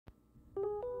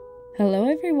Hello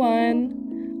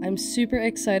everyone! I'm super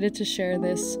excited to share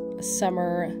this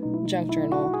summer junk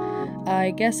journal.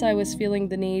 I guess I was feeling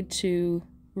the need to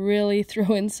really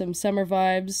throw in some summer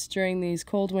vibes during these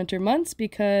cold winter months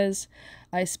because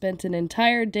I spent an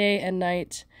entire day and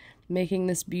night making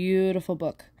this beautiful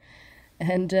book.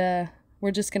 And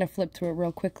we're just going to flip through it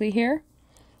real quickly here.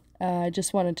 I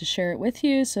just wanted to share it with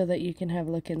you so that you can have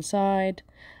a look inside.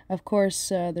 Of course,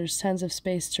 there's tons of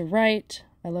space to write.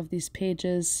 I love these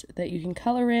pages that you can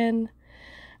color in.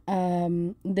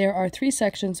 There are 3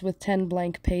 sections with 10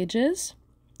 blank pages.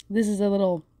 This is a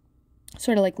little,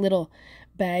 sort of like little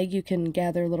bag you can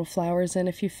gather little flowers in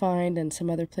if you find, and some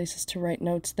other places to write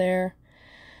notes there.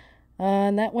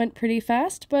 And that went pretty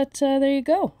fast, but there you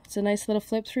go. It's a nice little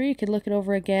flip through. You could look it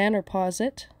over again or pause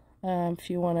it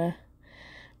if you want to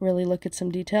really look at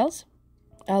some details.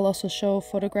 I'll also show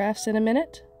photographs in a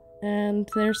minute. And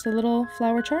there's the little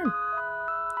flower charm.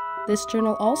 This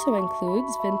journal also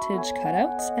includes vintage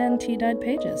cutouts and tea-dyed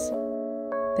pages.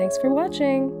 Thanks for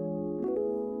watching!